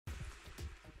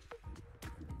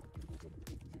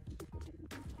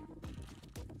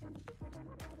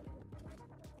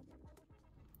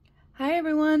Hi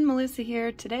everyone, Melissa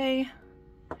here. Today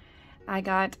I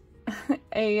got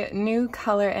a new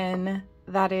color in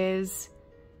that is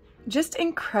just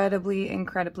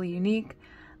incredibly unique,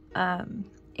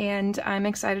 and I'm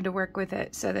excited to work with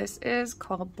it. So this is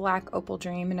called Black Opal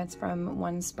Dream and it's from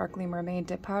One Sparkly Mermaid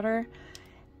dip powder.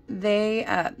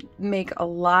 They make a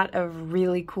lot of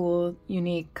really cool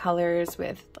unique colors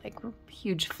with like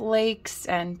huge flakes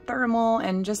and thermal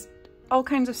and just all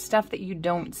kinds of stuff that you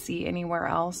don't see anywhere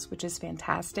else, which is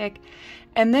fantastic.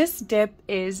 And this dip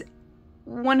is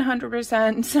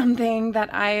 100% something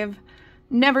that I've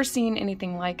never seen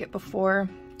anything like it before.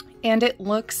 And it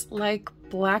looks like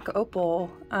black opal.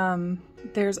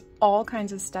 There's all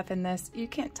kinds of stuff in this. You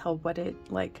can't tell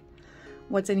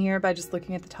what's in here by just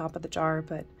looking at the top of the jar,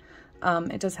 but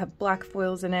it does have black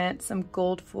foils in it, some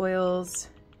gold foils.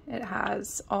 It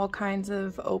has all kinds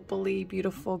of opal-y,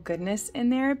 beautiful goodness in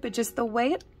there, but just the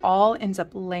way it all ends up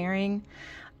layering,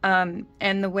 and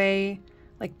the way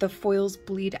like the foils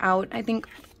bleed out, I think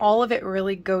all of it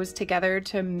really goes together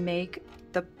to make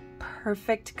the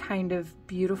perfect kind of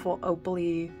beautiful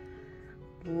opal-y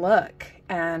look.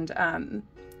 And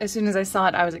as soon as I saw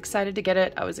it, I was excited to get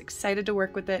it. I was excited to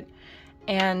work with it,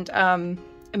 and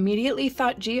immediately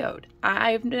thought geode.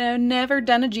 I've never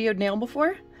done a geode nail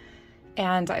before,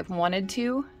 and I've wanted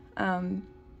to.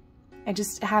 I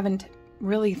just haven't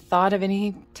really thought of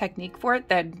any technique for it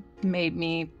that made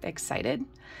me excited,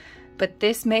 but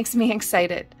this makes me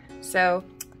excited. So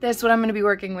that's what I'm going to be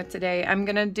working with today. I'm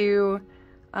going to do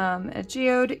a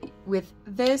geode with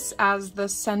this as the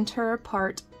center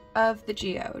part of the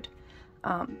geode.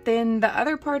 Then the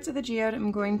other parts of the geode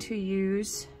I'm going to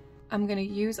use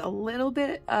a little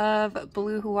bit of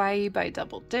Blue Hawaii by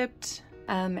Dipp'd,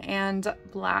 and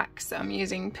black. So I'm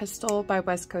using Pistol by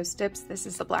West Coast Dips. This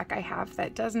is the black I have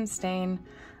that doesn't stain.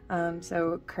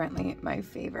 So currently my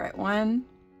favorite one.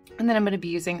 And then I'm going to be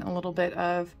using a little bit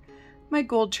of my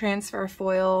gold transfer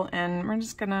foil, and we're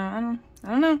just gonna, I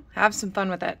don't know, have some fun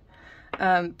with it.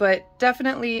 But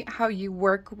definitely how you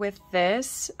work with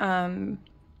this can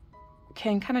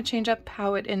kind of change up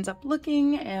how it ends up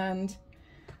looking. And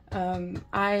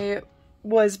I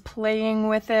was playing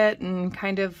with it and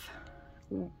kind of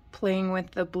playing with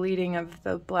the bleeding of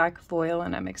the black foil,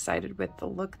 and I'm excited with the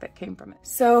look that came from it.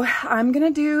 So I'm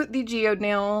gonna do the geode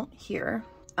nail here.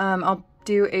 I'll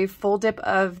do a full dip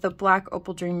of the Black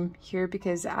Opal Dream here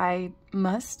because I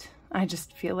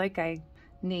just feel like I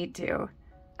need to.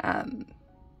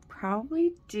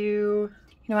 Probably do,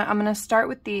 you know what, I'm gonna start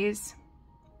with these,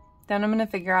 then I'm gonna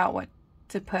figure out what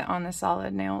to put on the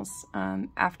solid nails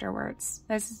afterwards.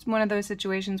 This is one of those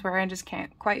situations where I just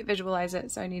can't quite visualize it,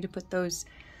 so I need to put those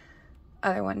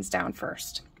other ones down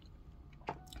first.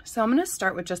 So I'm gonna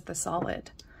start with just the solid.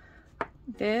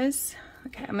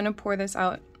 Okay, I'm gonna pour this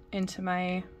out into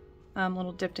my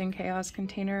little Dipp'd in Chaos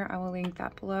container. I will link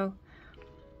that below.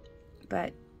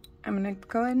 But I'm gonna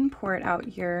go ahead and pour it out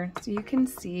here so you can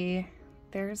see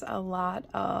there's a lot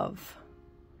of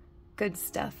good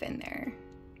stuff in there.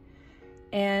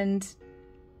 And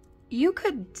you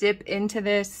could dip into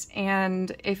this,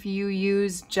 and if you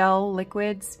use gel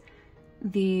liquids,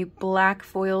 the black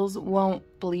foils won't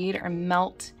bleed or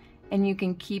melt, and you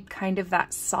can keep kind of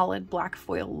that solid black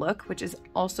foil look, which is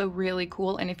also really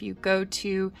cool. And if you go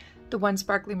to the One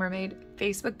Sparkly Mermaid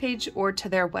Facebook page or to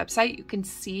their website, you can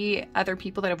see other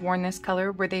people that have worn this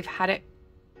color where they've had it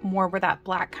more where that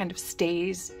black kind of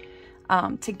stays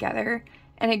together,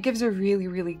 and it gives a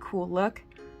really cool look.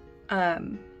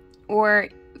 Or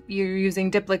you're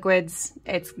using dip liquids,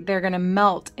 they're gonna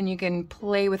melt, and you can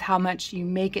play with how much you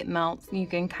make it melt. You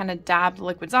can kind of dab the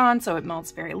liquids on so it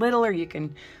melts very little, or you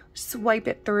can swipe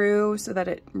it through so that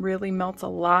it really melts a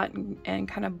lot and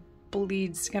kind of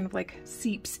bleeds, kind of like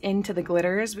seeps into the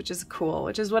glitters, which is cool,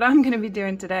 which is what I'm gonna be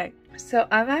doing today. So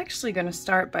I'm actually gonna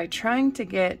start by trying to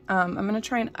get, I'm gonna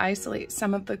try and isolate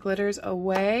some of the glitters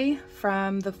away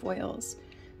from the foils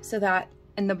so that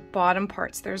in the bottom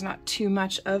parts there's not too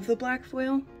much of the black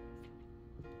foil.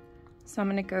 So I'm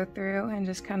gonna go through and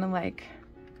just kind of like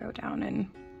go down and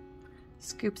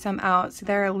scoop some out. So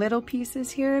there are little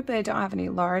pieces here, but I don't have any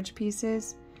large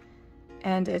pieces.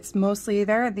 And it's mostly,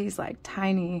 there are these like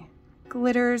tiny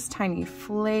glitters, tiny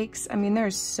flakes. I mean,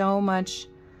 there's so much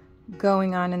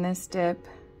going on in this dip.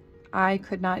 I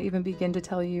could not even begin to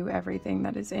tell you everything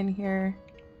that is in here.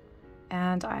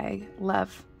 And I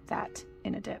love that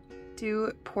in a dip.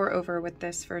 Do pour over with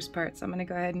this first part, so I'm gonna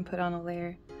go ahead and put on a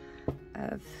layer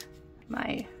of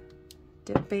my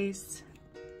dip base.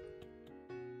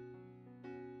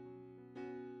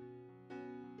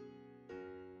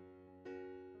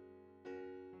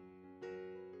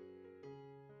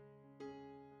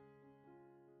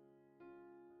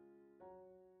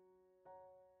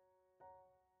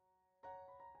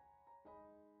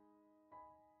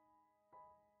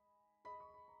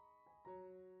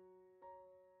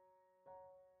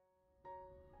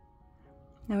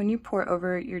 Now when you pour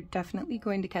over, you're definitely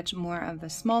going to catch more of the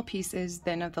small pieces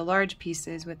than of the large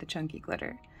pieces with the chunky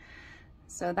glitter.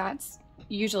 So that's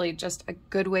usually just a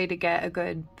good way to get a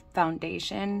good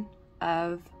foundation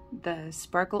of the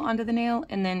sparkle onto the nail,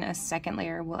 and then a second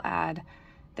layer will add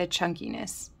the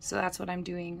chunkiness. So that's what I'm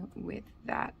doing with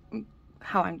that,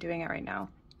 how I'm doing it right now.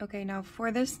 Okay, now for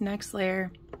this next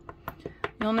layer,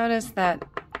 you'll notice that,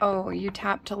 oh, you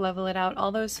tap to level it out.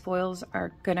 All those foils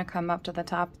are gonna come up to the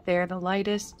top. They're the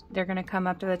lightest, they're gonna come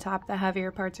up to the top. The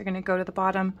heavier parts are gonna go to the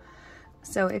bottom.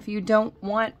 So if you don't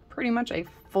want pretty much a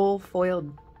full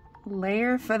foiled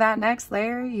layer for that next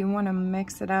layer, you wanna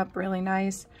mix it up really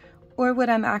nice. Or what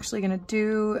I'm actually gonna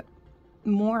do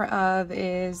more of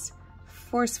is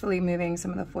forcefully moving some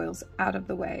of the foils out of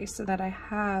the way so that I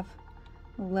have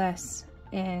less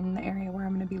in the area where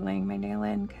I'm going to be laying my nail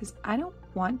in, because I don't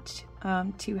want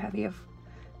too heavy of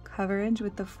coverage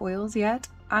with the foils yet.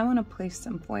 I want to place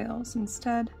some foils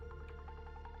instead.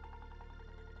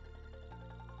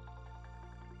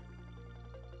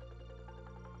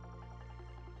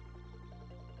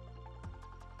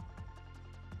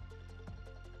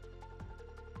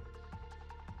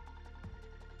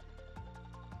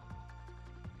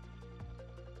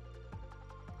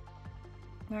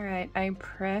 All right, I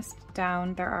pressed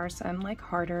down. There are some like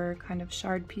harder kind of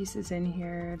shard pieces in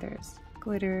here. There's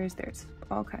glitters, there's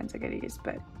all kinds of goodies,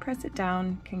 but press it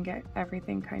down can get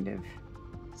everything kind of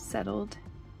settled.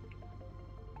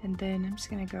 And then I'm just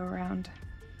gonna go around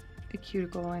the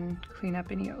cuticle and clean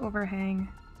up any overhang.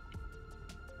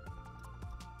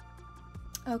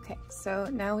 Okay, so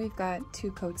now we've got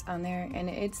 2 coats on there and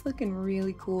it's looking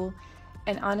really cool.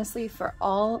 And honestly, for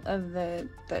all of the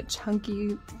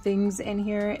chunky things in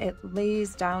here, it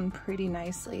lays down pretty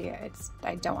nicely.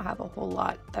 I don't have a whole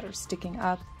lot that are sticking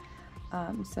up.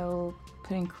 So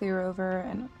putting clear over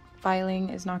and filing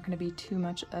is not going to be too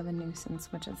much of a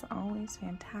nuisance, which is always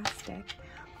fantastic.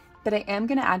 But I am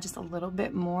going to add just a little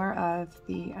bit more of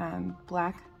the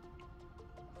black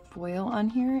foil on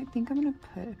here. I think I'm going to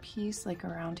put a piece like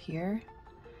around here.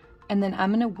 And then I'm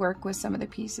going to work with some of the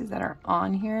pieces that are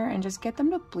on here and just get them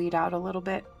to bleed out a little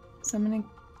bit. So I'm going to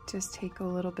just take a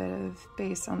little bit of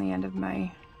base on the end of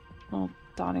my little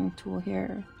dotting tool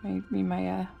here,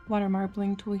 my water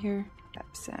marbling tool here.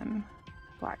 Got some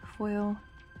black foil.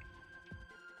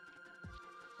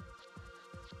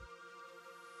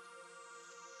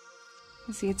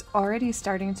 You see, it's already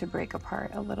starting to break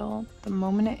apart a little. The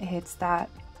moment it hits that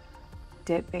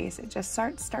dip base, it just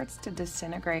starts to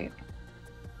disintegrate.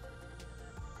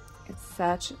 It's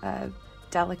such a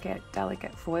delicate,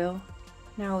 delicate foil.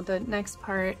 Now the next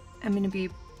part, I'm going to be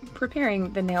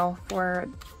preparing the nail for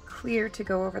clear to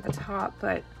go over the top,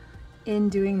 but in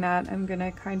doing that, I'm going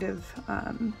to kind of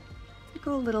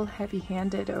go a little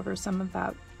heavy-handed over some of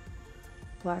that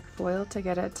black foil to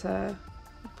get it to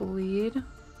bleed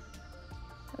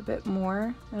a bit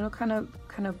more. It'll kind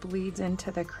of bleeds into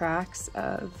the cracks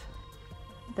of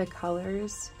the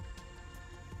colors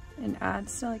and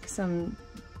adds like some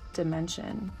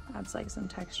dimension, adds like some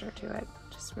texture to it,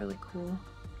 just really cool.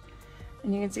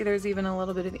 And you can see there's even a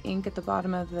little bit of ink at the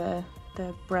bottom of the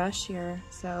brush here,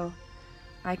 so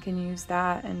I can use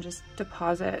that and just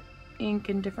deposit ink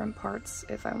in different parts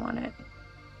if I want it.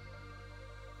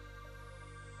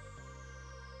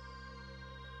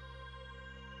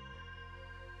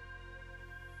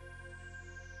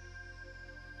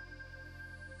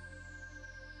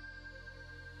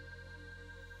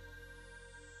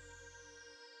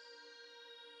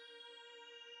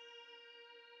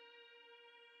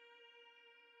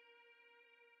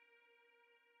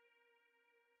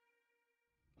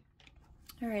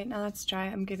 All right, now that's dry.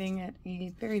 I'm giving it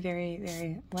a very, very,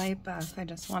 very light buff. I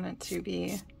just want it to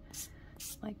be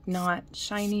like not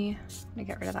shiny. I'm gonna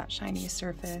get rid of that shiny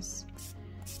surface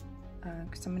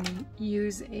because I'm gonna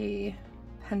use a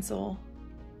pencil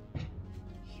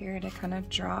here to kind of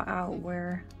draw out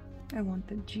where I want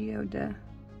the geode to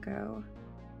go.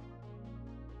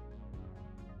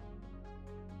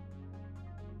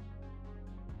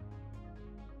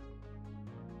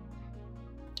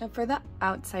 And for the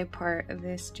outside part of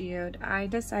this geode, I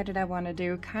decided I want to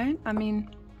do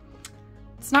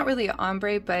it's not really an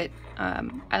ombre, but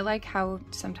I like how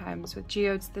sometimes with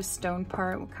geodes, the stone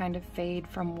part will kind of fade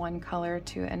from one color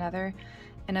to another.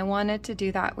 And I wanted to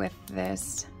do that with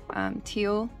this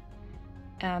teal,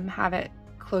 have it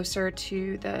closer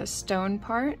to the stone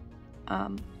part,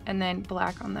 and then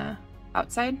black on the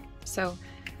outside. So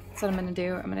that's what I'm gonna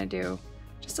do. I'm gonna do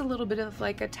just a little bit of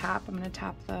like a tap. I'm gonna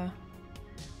tap the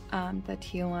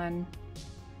teal on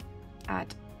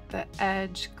at the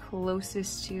edge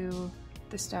closest to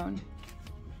the stone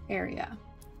area.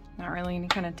 not really any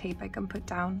kind of tape I can put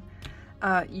down.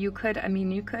 You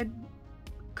could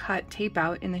cut tape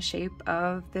out in the shape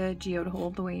of the geode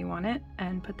hole the way you want it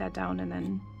and put that down and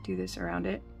then do this around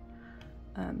it.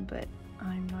 But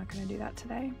I'm not gonna do that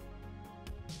today.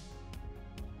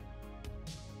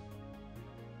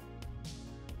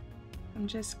 I'm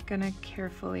just gonna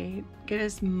carefully get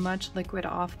as much liquid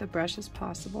off the brush as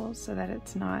possible so that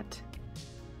it's not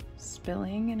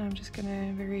spilling, and I'm just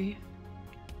gonna very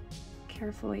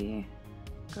carefully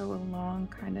go along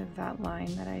kind of that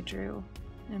line that I drew.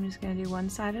 I'm just gonna do one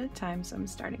side at a time, so I'm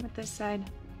starting with this side.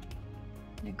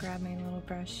 I'm gonna grab my little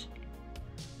brush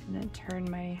and then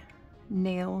turn my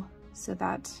nail so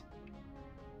that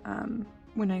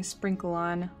when I sprinkle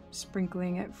on,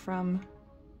 sprinkling it from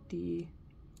the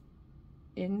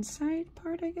inside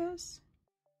part, I guess.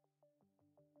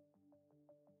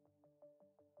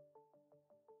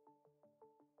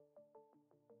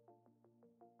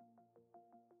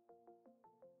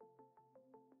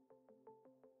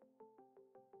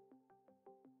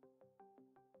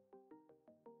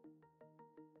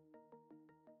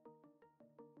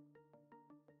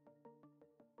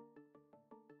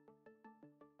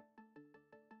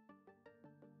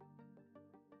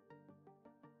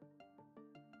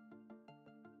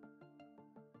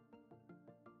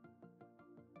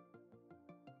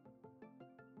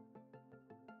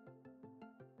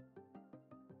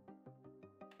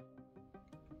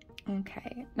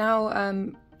 Okay, now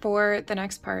for the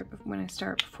next part,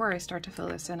 before I start to fill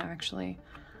this in actually,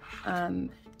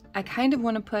 I kind of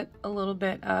want to put a little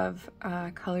bit of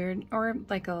colored, or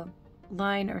like a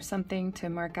line or something to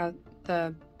mark out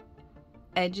the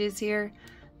edges here,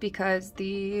 because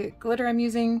the glitter I'm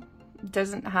using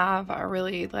doesn't have a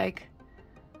really like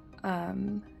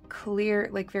clear,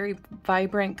 like very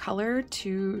vibrant color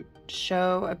to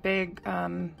show a big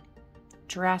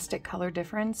drastic color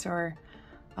difference or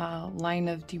line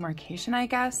of demarcation, I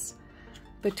guess,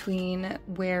 between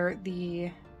where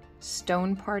the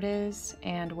stone part is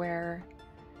and where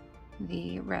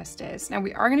the rest is. Now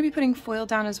we are going to be putting foil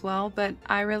down as well, but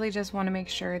I really just want to make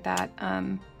sure that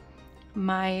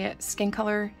my skin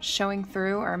color showing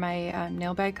through, or my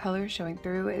nail bag color showing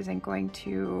through, isn't going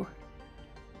to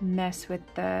mess with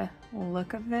the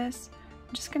look of this.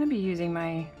 I'm just going to be using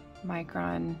my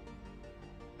Micron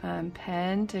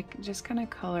pen to just kind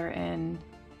of color in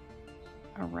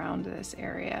around this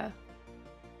area.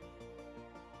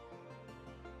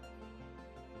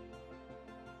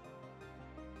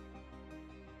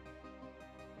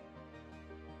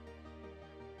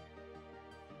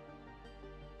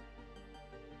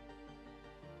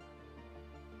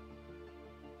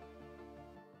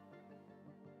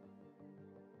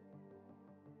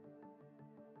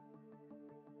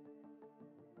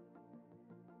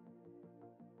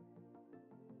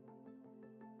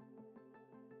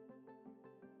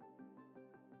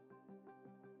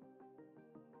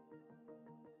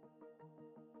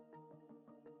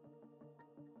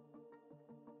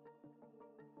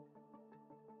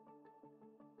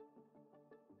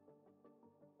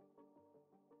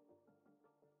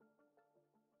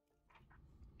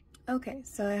 Okay,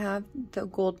 so I have the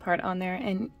gold part on there,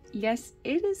 and yes,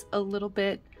 it is a little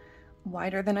bit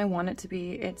wider than I want it to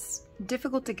be. It's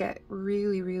difficult to get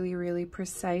really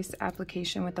precise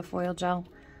application with the foil gel,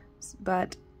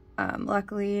 but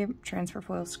luckily transfer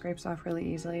foil scrapes off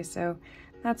really easily, so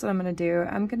that's what I'm gonna do.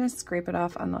 I'm gonna scrape it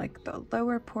off on like the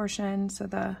lower portion, so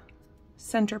the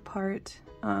center part,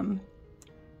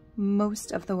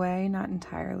 most of the way, not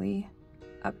entirely,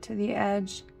 up to the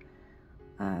edge.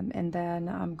 And then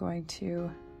I'm going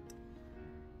to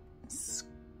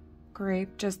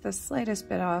scrape just the slightest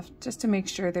bit off, just to make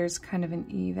sure there's kind of an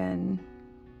even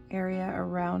area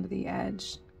around the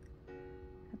edge.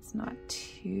 It's not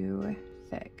too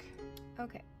thick.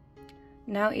 Okay,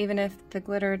 now even if the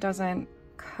glitter doesn't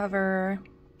cover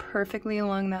perfectly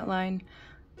along that line,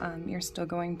 you're still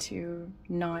going to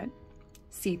not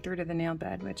see through to the nail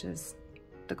bed, which is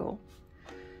the goal.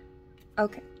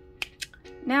 Okay.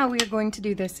 Now we are going to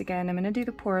do this again. I'm going to do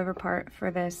the pour over part for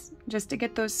this, just to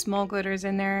get those small glitters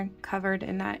in there, covered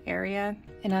in that area.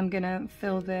 And I'm going to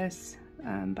fill this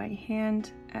by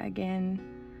hand again.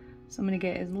 So I'm going to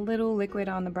get as little liquid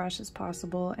on the brush as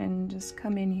possible and just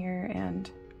come in here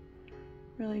and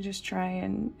really just try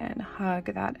and hug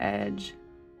that edge.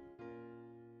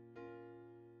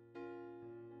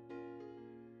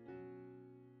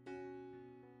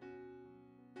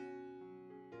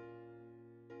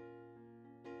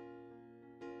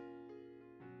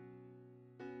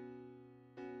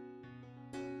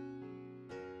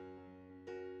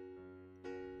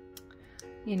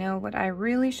 You know, what I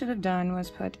really should have done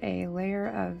was put a layer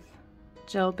of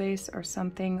gel base or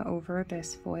something over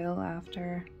this foil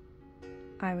after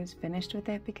I was finished with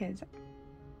it, because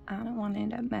I don't want to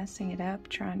end up messing it up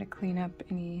trying to clean up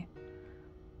any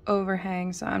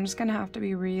overhang. So I'm just gonna have to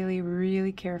be really,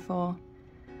 really careful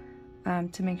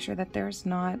to make sure that there's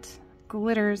not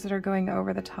glitters that are going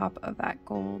over the top of that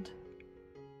gold.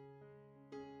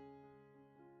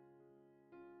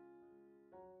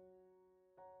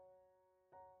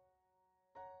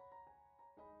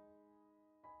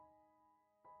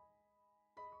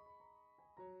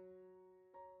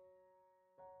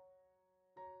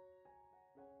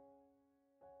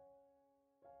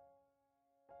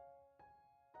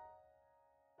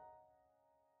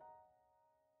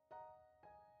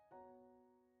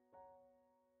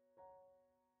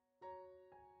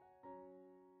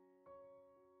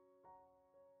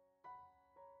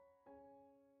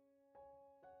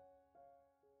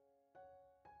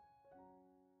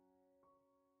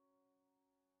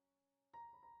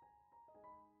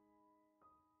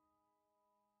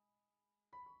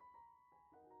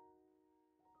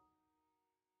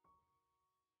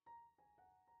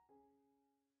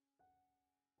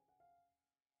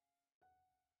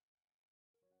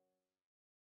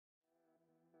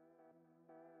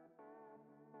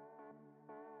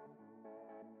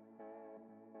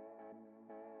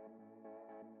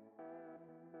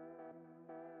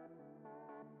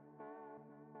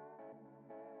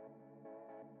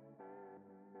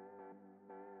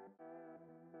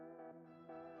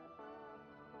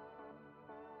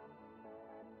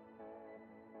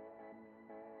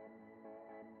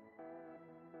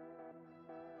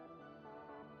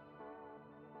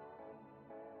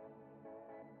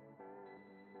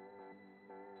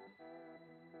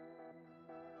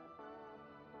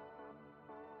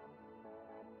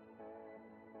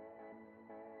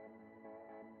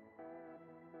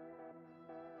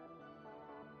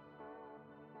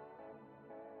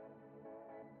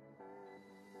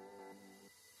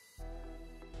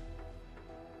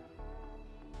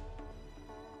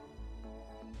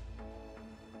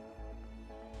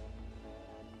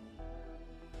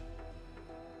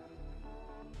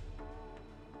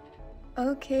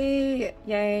 Okay,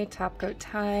 yay, top coat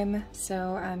time.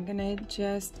 So I'm gonna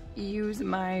just use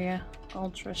my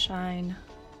Ultra Shine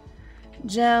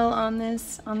gel on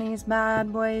these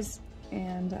bad boys,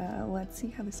 and let's see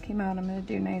how this came out. I'm gonna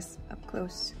do a nice up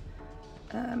close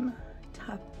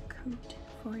top coat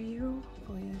for you.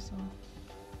 Hopefully this will.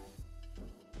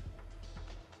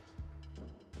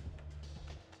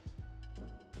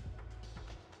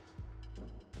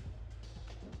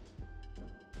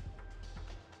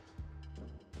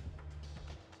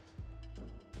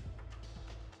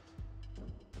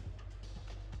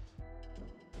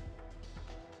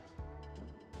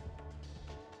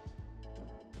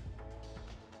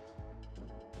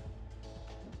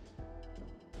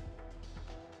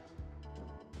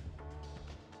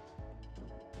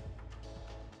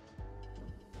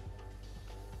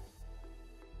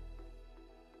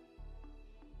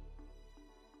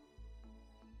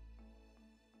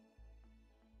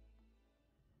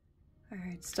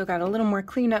 Alright, still got a little more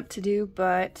cleanup to do,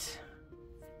 but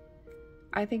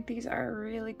I think these are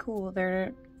really cool.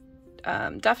 They're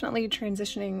definitely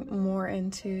transitioning more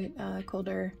into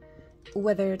colder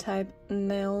weather type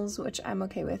nails, which I'm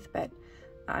okay with, but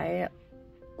I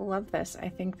love this. I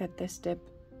think that this dip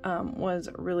was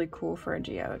really cool for a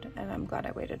geode, and I'm glad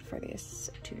I waited for this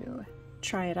to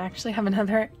try it. I actually have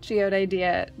another geode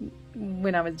idea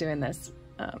when I was doing this.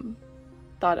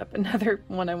 Thought up another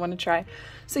one I want to try.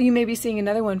 So you may be seeing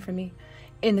another one from me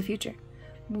in the future.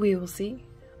 We will see.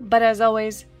 But as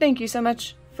always, thank you so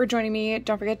much for joining me.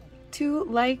 Don't forget to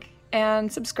like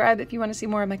and subscribe if you want to see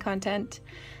more of my content.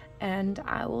 And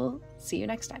I will see you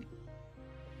next time.